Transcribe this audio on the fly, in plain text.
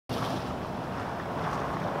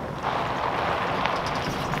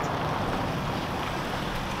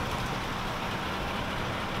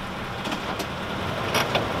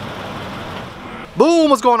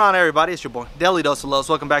Boom, what's going on, everybody? It's your boy Daily Dose of Lows.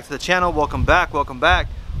 Welcome back to the channel. Welcome back.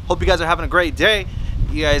 Hope you guys are having a great day.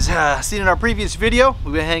 You guys seen in our previous video,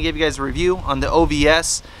 we went ahead and gave you guys a review on the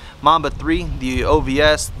OVS Mamba 3, the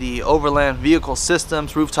OVS, the Overland Vehicle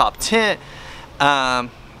Systems rooftop tent.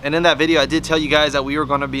 And in that video I did tell you guys that we were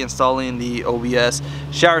going to be installing the OVS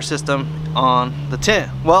shower system on the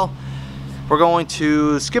tent. Well, we're going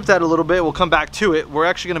to skip that a little bit. We'll come back to it. We're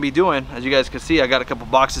actually going to be doing, as you guys can see, I got a couple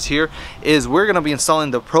boxes here, is we're going to be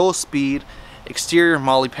installing the ProSpeed exterior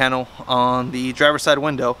MOLLE panel on the driver's side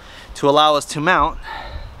window to allow us to mount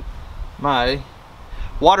my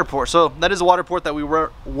WaterPORT. So that is a WaterPORT that we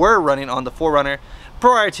were running on the 4Runner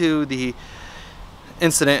prior to the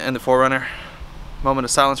incident in the 4Runner. Moment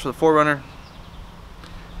of silence for the 4Runner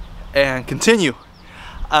and continue.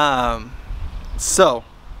 So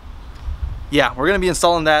yeah, we're gonna be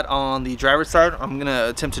installing that on the driver's side. I'm gonna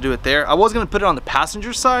attempt to do it there. I was gonna put it on the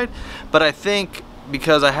passenger side, but I think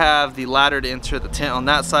because I have the ladder to enter the tent on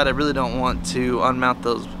that side, I really don't want to unmount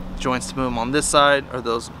those joints to move them on this side, or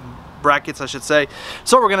those brackets I should say.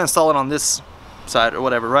 So we're gonna install it on this side or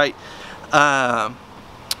whatever, right?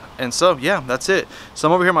 And so yeah, that's it. So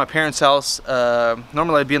I'm over here at my parents' house.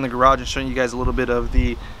 Normally I'd be in the garage and showing you guys a little bit of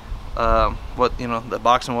the what, you know, the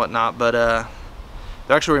box and whatnot, but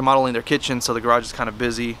they're actually remodeling their kitchen, so the garage is kind of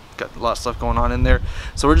busy. Got a lot of stuff going on in there.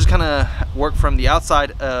 So we're just gonna work from the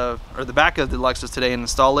outside of, or the back of the Lexus today and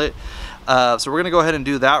install it. So we're gonna go ahead and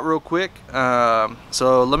do that real quick.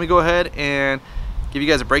 So let me go ahead and give you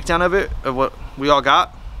guys a breakdown of it, of what we all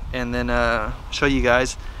got, and then show you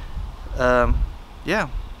guys, yeah,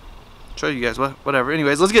 show you guys whatever.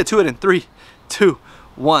 Anyways, let's get to it in 3, 2,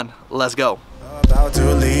 1, let's go. About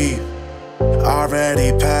to leave,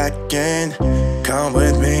 already packing. Come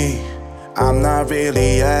with me, I'm not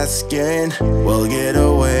really asking. We'll get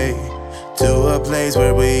away to a place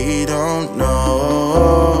where we don't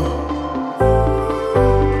know.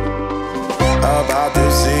 About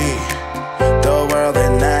to see the world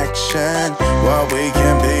in action, what we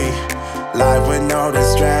can be, life with no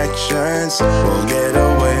distractions. We'll get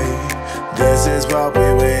away, this is what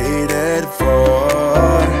we waited for.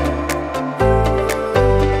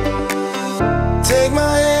 Take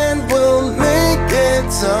my hand, we'll make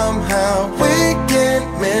it somehow. We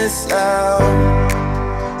can't miss out.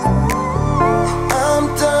 I'm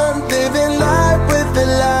done living life with the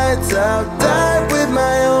lights out, die with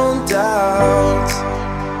my own doubts.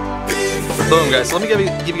 Boom, guys, so let me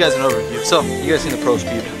give you guys an overview. So you guys seen the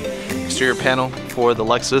ProSpeed exterior panel for the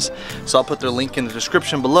Lexus, so I'll put their link in the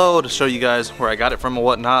description below to show you guys where I got it from and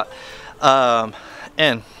whatnot.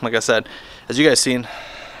 And like I said, as you guys seen,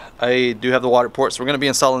 I do have the WaterPORT, so we're going to be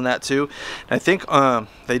installing that too. And I think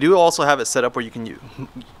they do also have it set up where you can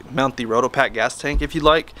mount the RotoPack gas tank if you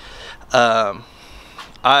like.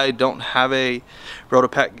 I don't have a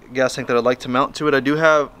RotoPack gas tank that I'd like to mount to it. I do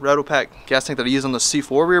have RotoPack gas tank that I use on the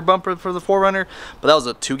C4 rear bumper for the 4Runner, but that was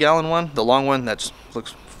a 2-gallon one, the long one that just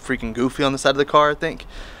looks freaking goofy on the side of the car, I think.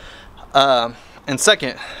 And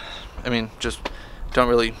second, I mean, just don't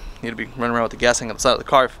really need to be running around with the gas tank on the side of the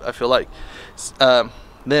car, I feel like.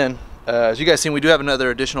 Then, as you guys seen, we do have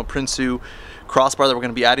another additional Prinsu crossbar that we're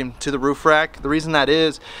going to be adding to the roof rack. The reason that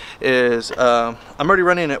is I'm already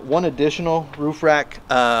running at one additional roof rack.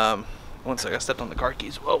 One second, I stepped on the car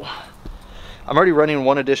keys. Whoa. I'm already running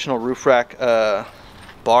one additional roof rack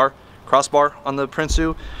crossbar on the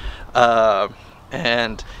Prinsu,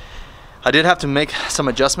 and I did have to make some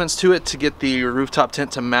adjustments to it to get the rooftop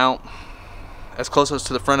tent to mount as close as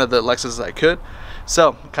to the front of the Lexus as I could.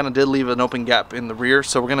 So kind of did leave an open gap in the rear,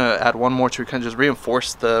 so we're gonna add one more to kind of just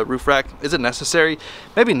reinforce the roof rack. Is it necessary?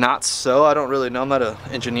 Maybe not so. I don't really know. I'm not an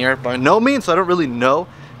engineer by no means, so I don't really know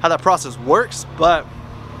how that process works, but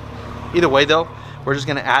either way though, we're just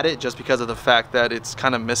gonna add it just because of the fact that it's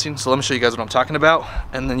kind of missing. So let me show you guys what I'm talking about,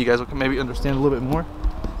 and then you guys will maybe understand a little bit more.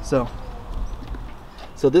 So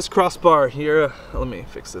this crossbar here, let me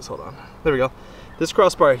fix this, hold on. There we go. This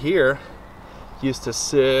crossbar here used to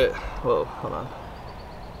sit, whoa, hold on.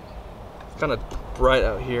 It's kind of bright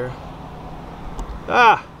out here.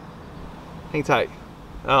 Ah, hang tight.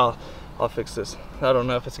 I'll fix this. I don't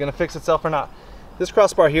know if it's gonna fix itself or not. This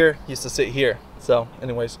crossbar here used to sit here. So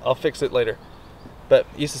anyways, I'll fix it later. But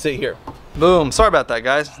it used to sit here. Boom, sorry about that,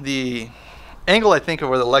 guys. The angle I think of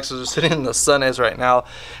where the Lexus is sitting in the sun is right now,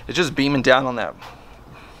 it's just beaming down on that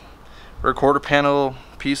rear quarter panel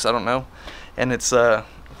piece, I don't know. And it's I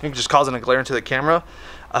think just causing a glare into the camera.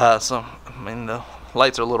 So I mean the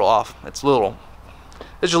lights are a little off. It's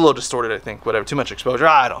just a little distorted, I think. Whatever, too much exposure.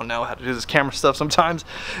 I don't know how to do this camera stuff sometimes.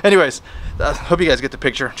 Anyways, hope you guys get the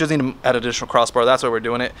picture. Just need to add additional crossbar. That's why we're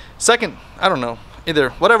doing it. Second, I don't know,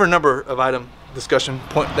 either whatever number of item discussion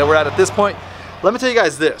point that we're at this point. Let me tell you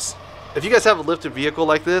guys this. If you guys have a lifted vehicle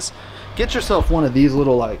like this, get yourself one of these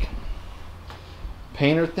little like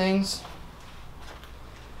painter things.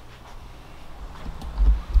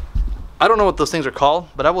 I don't know what those things are called,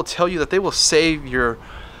 but I will tell you that they will save your,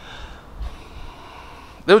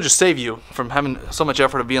 they'll just save you from having so much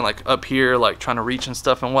effort of being like up here, like trying to reach and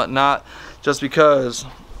stuff and whatnot, just because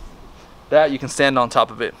that you can stand on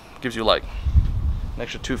top of it. Gives you like an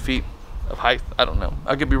extra 2 feet of height. I don't know,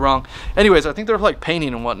 I could be wrong. Anyways, I think they're like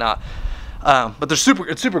painting and whatnot, but they're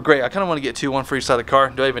it's super great. I kind of want to get two, one for each side of the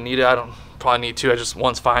car. Do I even need it? I don't probably need two. I just,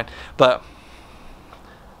 one's fine. But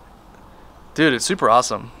dude, it's super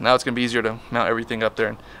awesome. Now it's gonna be easier to mount everything up there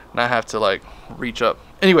and not have to like reach up.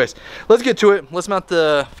 Anyways, let's get to it. Let's mount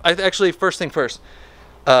the, actually first thing first,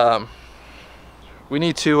 we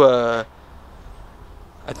need to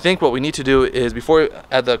I think what we need to do is, before we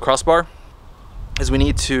add the crossbar, is we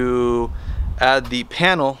need to add the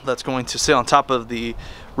panel that's going to sit on top of the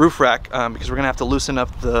roof rack, because we're gonna have to loosen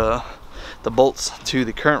up the bolts to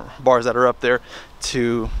the current bars that are up there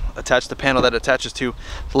to attach the panel that attaches to.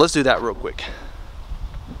 So let's do that real quick.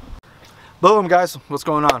 Boom, guys, what's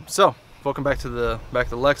going on? So welcome back to the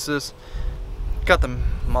Lexus. Got the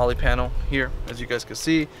Molly panel here, as you guys can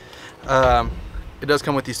see. It does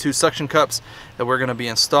come with these two suction cups that we're going to be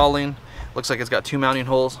installing. Looks like it's got two mounting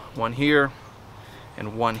holes, one here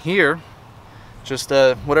and one here. Just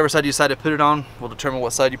whatever side you decide to put it on will determine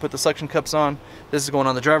what side you put the suction cups on. This is going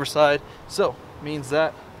on the driver's side, so means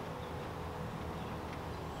that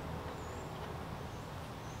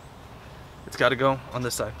it's got to go on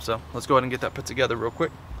this side. So let's go ahead and get that put together real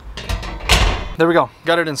quick. There we go,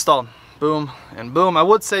 got it installed. Boom and boom. I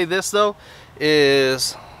would say this though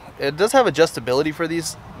is, it does have adjustability for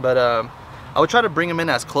these, but I would try to bring them in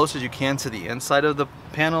as close as you can to the inside of the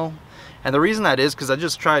panel. And the reason that is because I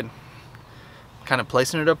just tried kind of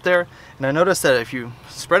placing it up there, and I noticed that if you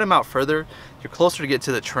spread them out further, you're closer to get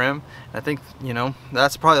to the trim. And I think, you know,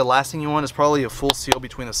 that's probably the last thing you want, is probably a full seal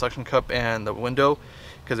between the suction cup and the window,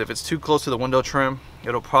 because if it's too close to the window trim,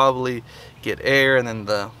 it'll probably get air, and then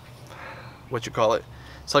the, what you call it,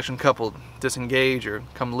 suction cup will disengage or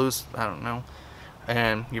come loose, I don't know,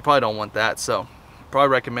 and you probably don't want that. So probably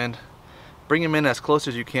recommend bring them in as close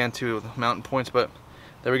as you can to the mounting points. But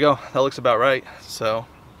there we go, that looks about right. So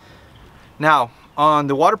now on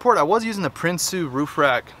the WaterPORT, I was using the Prinsu roof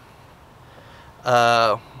rack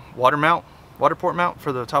WaterPORT mount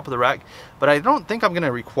for the top of the rack, but I don't think I'm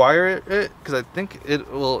gonna require it because I think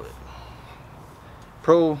it will,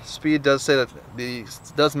 ProSpeed does say that these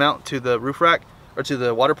does mount to the roof rack or to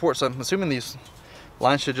the WaterPORT, so I'm assuming these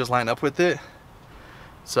lines should just line up with it.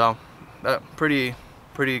 So pretty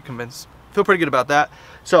convinced, feel pretty good about that.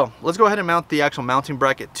 So let's go ahead and mount the actual mounting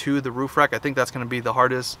bracket to the roof rack. I think that's going to be the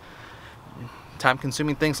hardest, time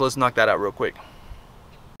consuming thing, so let's knock that out real quick.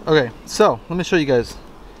 Okay, so let me show you guys.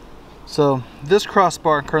 So this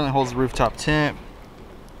crossbar currently holds the rooftop tent.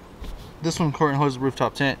 This one currently holds the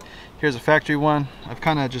rooftop tent. Here's a factory one. I've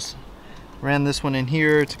kind of just ran this one in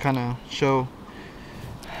here to kind of show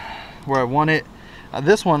where I want it.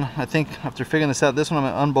 This one, I think after figuring this out, this one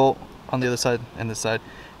I'm going to unbolt on the other side and this side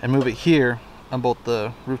and move it here, unbolt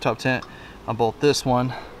the rooftop tent, unbolt this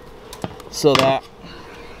one, so that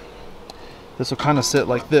this will kind of sit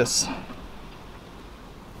like this.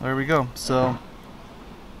 There we go. So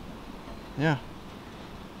yeah,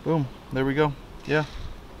 boom, there we go. Yeah,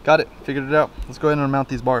 got it, figured it out. Let's go ahead and unmount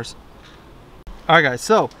these bars. Alright guys,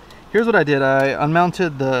 so here's what I did. I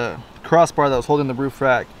unmounted the crossbar that was holding the roof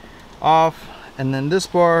rack off, and then this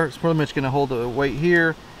bar is pretty much going to hold the weight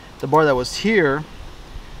here. The bar that was here,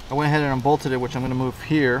 I went ahead and unbolted it, which I'm going to move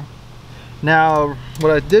here. Now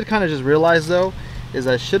what I did kind of just realize though is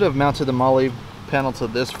I should have mounted the Molly panel to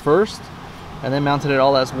this first and then mounted it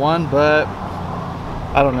all as one, but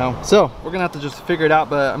I don't know. So we're gonna have to just figure it out,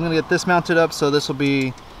 but I'm gonna get this mounted up so this will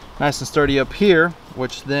be nice and sturdy up here,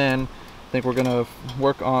 which then I think we're gonna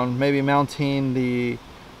work on maybe mounting the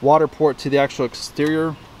WaterPORT to the actual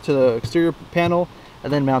exterior, to the exterior panel,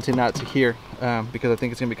 and then mounting that to here, because I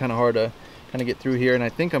think it's gonna be kind of hard to kind of get through here. And I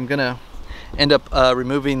think I'm gonna end up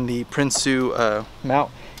removing the Prinsu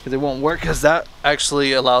mount, because it won't work, because that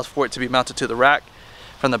actually allows for it to be mounted to the rack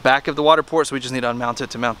from the back of the WaterPORT. So we just need to unmount it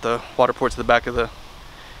to mount the WaterPORT to the back of the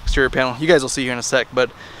exterior panel. You guys will see here in a sec,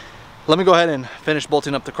 but let me go ahead and finish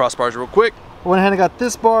bolting up the crossbars real quick. I went ahead and got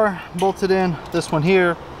this bar bolted in, this one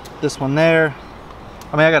here, this one there.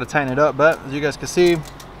 I mean, I got to tighten it up, but as you guys can see,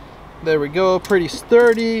 there we go, pretty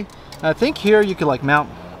sturdy. And I think here you could like mount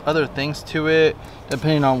other things to it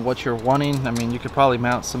depending on what you're wanting. I mean, you could probably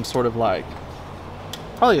mount some sort of like,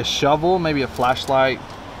 probably a shovel, maybe a flashlight,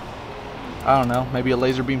 I don't know, maybe a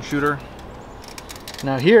laser beam shooter.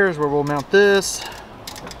 Now here's where we'll mount this.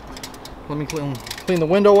 Let me clean the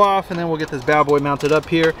window off, and then we'll get this bad boy mounted up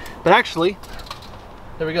here. But actually,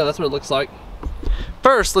 there we go, that's what it looks like.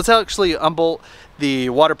 First, let's actually unbolt the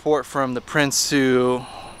water port from the Prinsu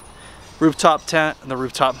rooftop tent,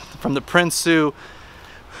 from the Prinsu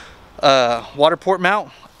water port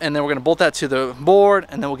mount, and then we're gonna bolt that to the board,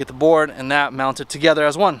 and then we'll get the board and that mounted together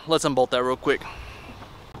as one. Let's unbolt that real quick.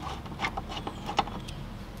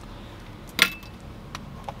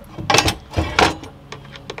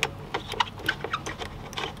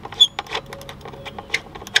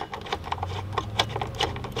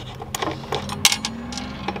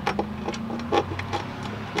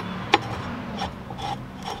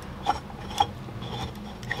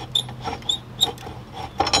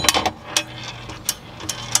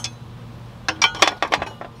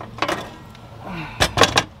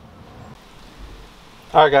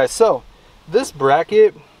 All right guys, so this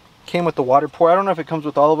bracket came with the water port. I don't know if it comes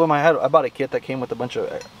with all of them. I bought a kit that came with a bunch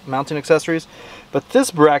of mounting accessories, but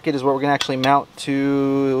this bracket is what we're gonna actually mount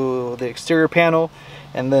to the exterior panel,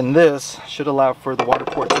 and then this should allow for the water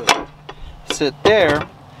port to sit there.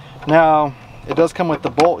 Now it does come with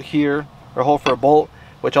the bolt here, or hole for a bolt,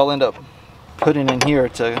 which I'll end up putting in here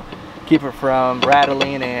to keep it from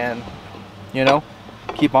rattling and, you know,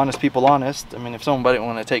 keep honest people honest. I mean, if somebody didn't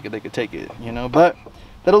want to take it, they could take it, you know, but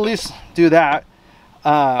that'll at least do that.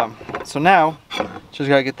 So now just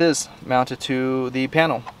gotta get this mounted to the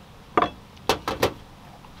panel.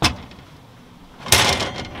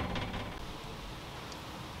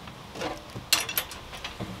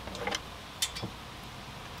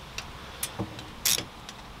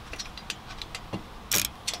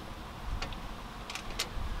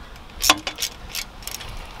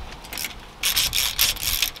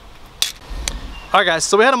 Alright guys,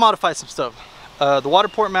 so we had to modify some stuff. The water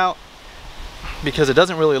port mount, because it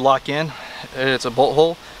doesn't really lock in, it's a bolt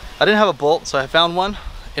hole. I didn't have a bolt, so I found one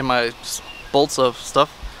in my bolts of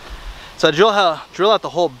stuff. So I drill out the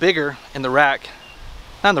hole bigger in the rack.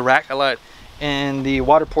 Not in the rack, I lied. In the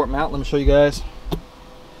water port mount, let me show you guys.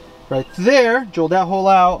 Right there, drilled that hole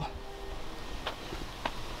out.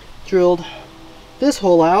 Drilled this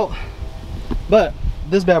hole out. But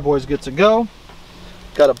this bad boy is good to go.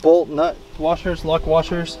 Got a bolt, nut washers, lock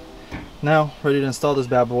washers. Now ready to install this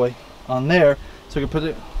bad boy on there, so we can put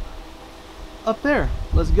it up there.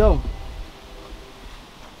 Let's go.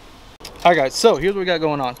 Alright guys, so here's what we got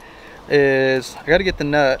going on. Is I got to get the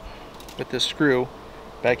nut with this screw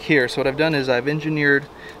back here. So what I've done is I've engineered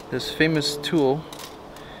this famous tool,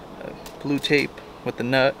 blue tape with the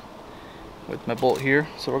nut with my bolt here.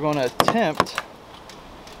 So we're going to attempt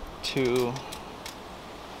to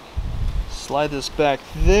slide this back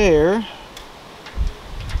there.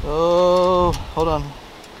 Oh, hold on.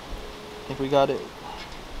 I think we got it.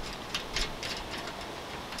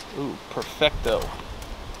 Ooh, perfecto.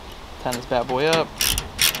 Tie this bad boy up.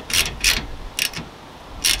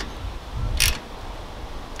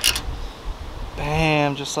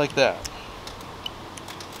 Bam, just like that.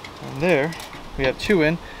 And there, we have two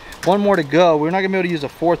in. One more to go. We're not gonna be able to use a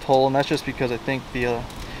fourth hole, and that's just because I think the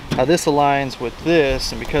how this aligns with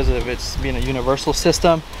this, and because of its being a universal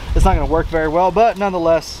system, it's not going to work very well, but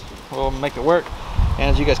nonetheless we'll make it work.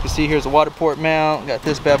 And as you guys can see, here's the water port mount. Got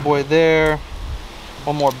this bad boy there,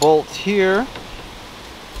 one more bolt here,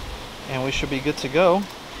 and we should be good to go.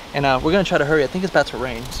 And we're going to try to hurry. I think it's about to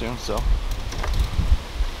rain soon, so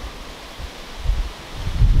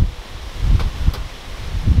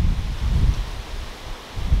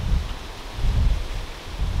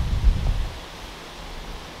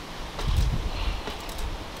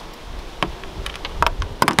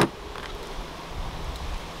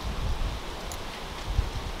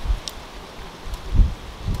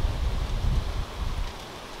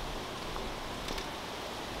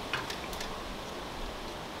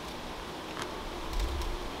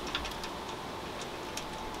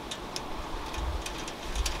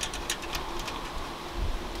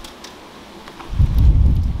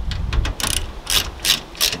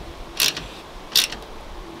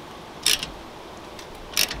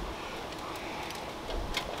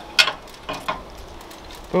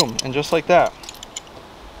boom, and just like that,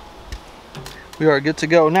 we are good to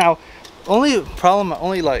go. Now, only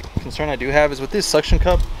concern I do have is with this suction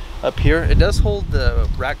cup up here. It does hold the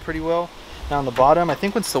rack pretty well. Now on the bottom, I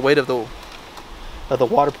think once the weight of the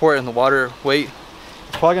water port and the water weight,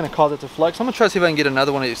 it's probably going to cause it to flex. I'm going to try to see if I can get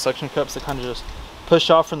another one of these suction cups to kind of just push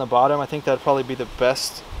off from the bottom. I think that'd probably be the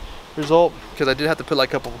best result, because I did have to put like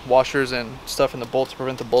a couple washers and stuff in the bolts to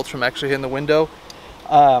prevent the bolts from actually hitting the window.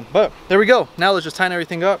 But there we go. Now let's just tighten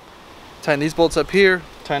everything up. Tighten these bolts up here,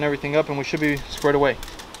 tighten everything up, and we should be squared away.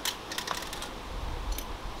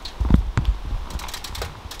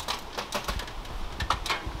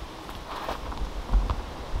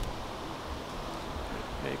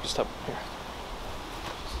 Yeah, you can stop here.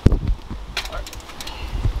 All right.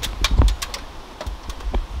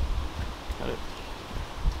 Got it.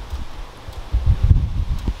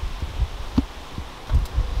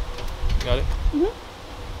 Got it? Mm-hmm.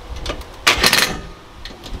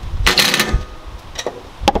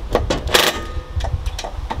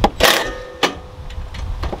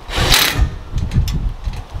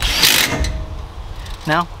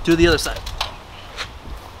 Now, do the other side.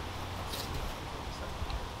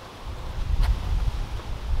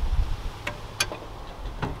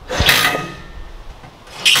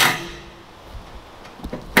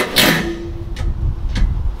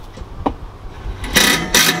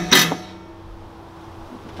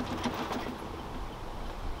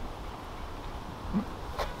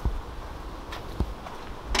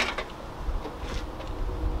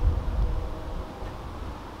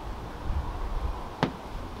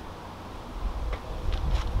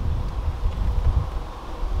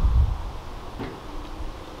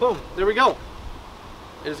 Boom, there we go.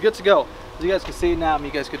 It is good to go. As you guys can see now, you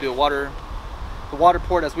guys could do the water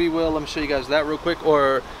port as we will. Let me show you guys that real quick,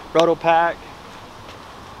 or roto pack.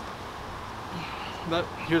 But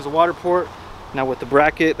here's the water port. Now with the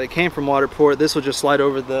bracket that came from WaterPORT, this will just slide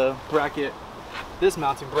over the bracket, this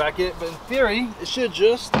mounting bracket, but in theory, it should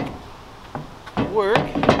just work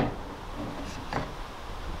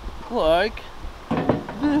like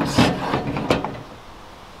this.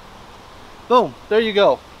 Boom, there you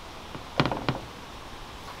go.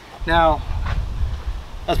 Now,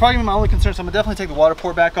 that's probably gonna be my only concern, so I'm gonna definitely take the water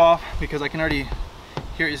port back off, because I can already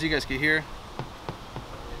hear, as you guys can hear,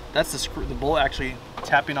 that's the screw, the bolt actually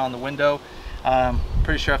tapping on the window.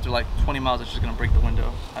 Pretty sure after like 20 miles it's just gonna break the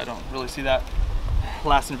window. I don't really see that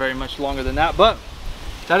lasting very much longer than that, but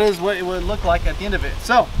that is what it would look like at the end of it.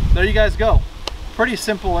 So there you guys go. Pretty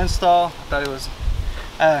simple install. I thought it was,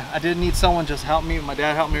 I did need someone just help me. My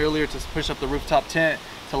dad helped me earlier to push up the rooftop tent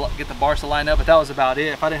to get the bars to line up, but that was about it.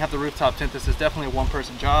 If I didn't have the rooftop tent, this is definitely a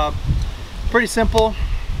one-person job. Pretty simple.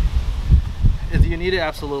 Do you need it?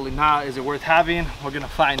 Absolutely not. Is it worth having? We're gonna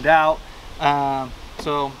find out.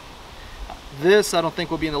 So this I don't think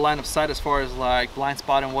will be in the line of sight as far as like blind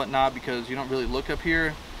spot and whatnot, because you don't really look up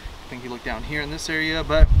here. I think you look down here in this area,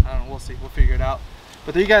 but I don't know, we'll see, we'll figure it out.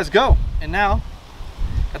 But there you guys go. And now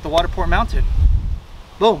got the water port mounted.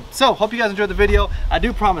 Boom. So hope you guys enjoyed the video. I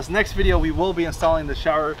do promise next video we will be installing the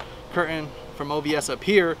shower curtain from OVS up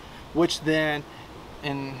here, which then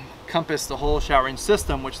encompass the whole showering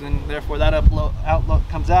system, which then therefore that outlook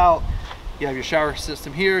comes out. You have your shower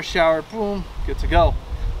system here, shower, boom, good to go.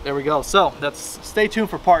 There we go. So stay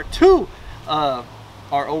tuned for part 2 of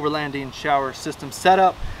our overlanding shower system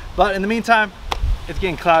setup. But in the meantime, it's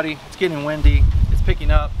getting cloudy, it's getting windy, it's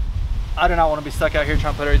picking up. I do not want to be stuck out here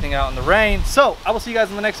trying to put everything out in the rain. So I will see you guys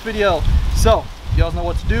in the next video. So you guys know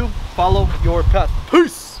what to do. Follow your path.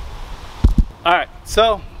 Peace. All right.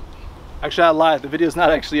 So actually I lied. The video is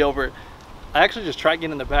not actually over. I actually just tried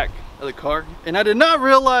getting in the back of the car, and I did not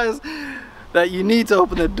realize that you need to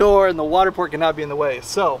open the door and the water port cannot be in the way.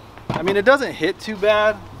 So I mean, it doesn't hit too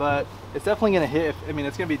bad, but it's definitely going to hit. I mean,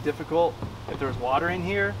 it's going to be difficult if there's water in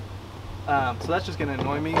here. So that's just going to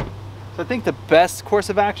annoy me. So I think the best course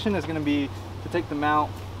of action is going to be to take the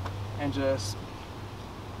mount and just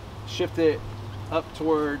shift it up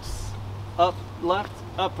towards, up, left,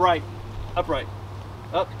 up, right,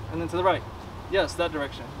 up, and then to the right. Yes, that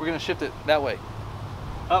direction. We're going to shift it that way,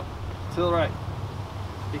 up to the right,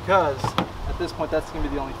 because at this point that's going to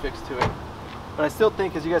be the only fix to it. But I still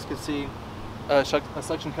think, as you guys can see, a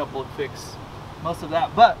suction cup will fix most of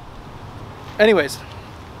that. But anyways,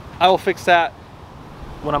 I will fix that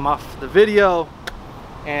when I'm off the video,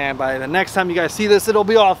 and by the next time you guys see this, it'll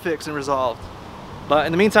be all fixed and resolved. But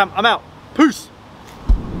in the meantime, I'm out. Peace.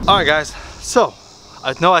 All right, guys, so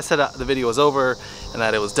I know I said that the video was over and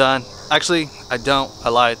that it was done. Actually, I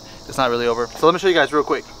lied. It's not really over. So let me show you guys real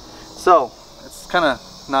quick. So it's kind of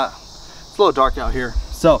not, it's a little dark out here,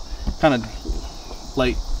 so kind of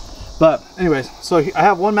late. But anyways, so I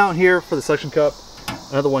have one mount here for the suction cup,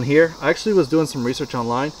 another one here. I actually was doing some research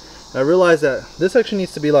online. I realized that this section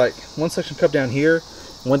needs to be like one suction cup down here,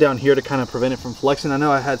 one down here to kind of prevent it from flexing. I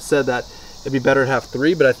know I had said that it'd be better to have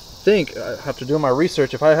 3, but I think after doing my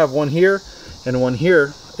research, if I have one here and one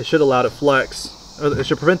here, it should allow it to flex, or it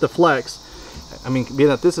should prevent the flex. I mean, being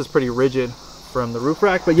that this is pretty rigid from the roof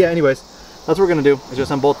rack. But yeah, anyways, that's what we're gonna do, is just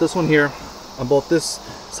unbolt this one here, unbolt this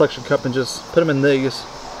suction cup, and just put them in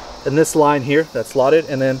this line here that's slotted,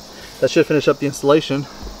 and then that should finish up the installation.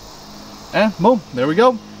 And boom, there we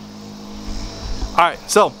go. Alright,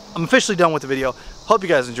 so I'm officially done with the video. Hope you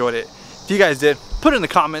guys enjoyed it. If you guys did, put it in the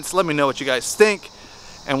comments. Let me know what you guys think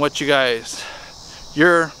and what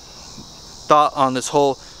your thought on this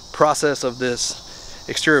whole process of this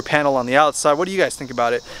exterior panel on the outside. What do you guys think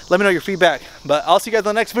about it? Let me know your feedback. But I'll see you guys in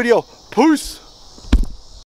the next video. Peace!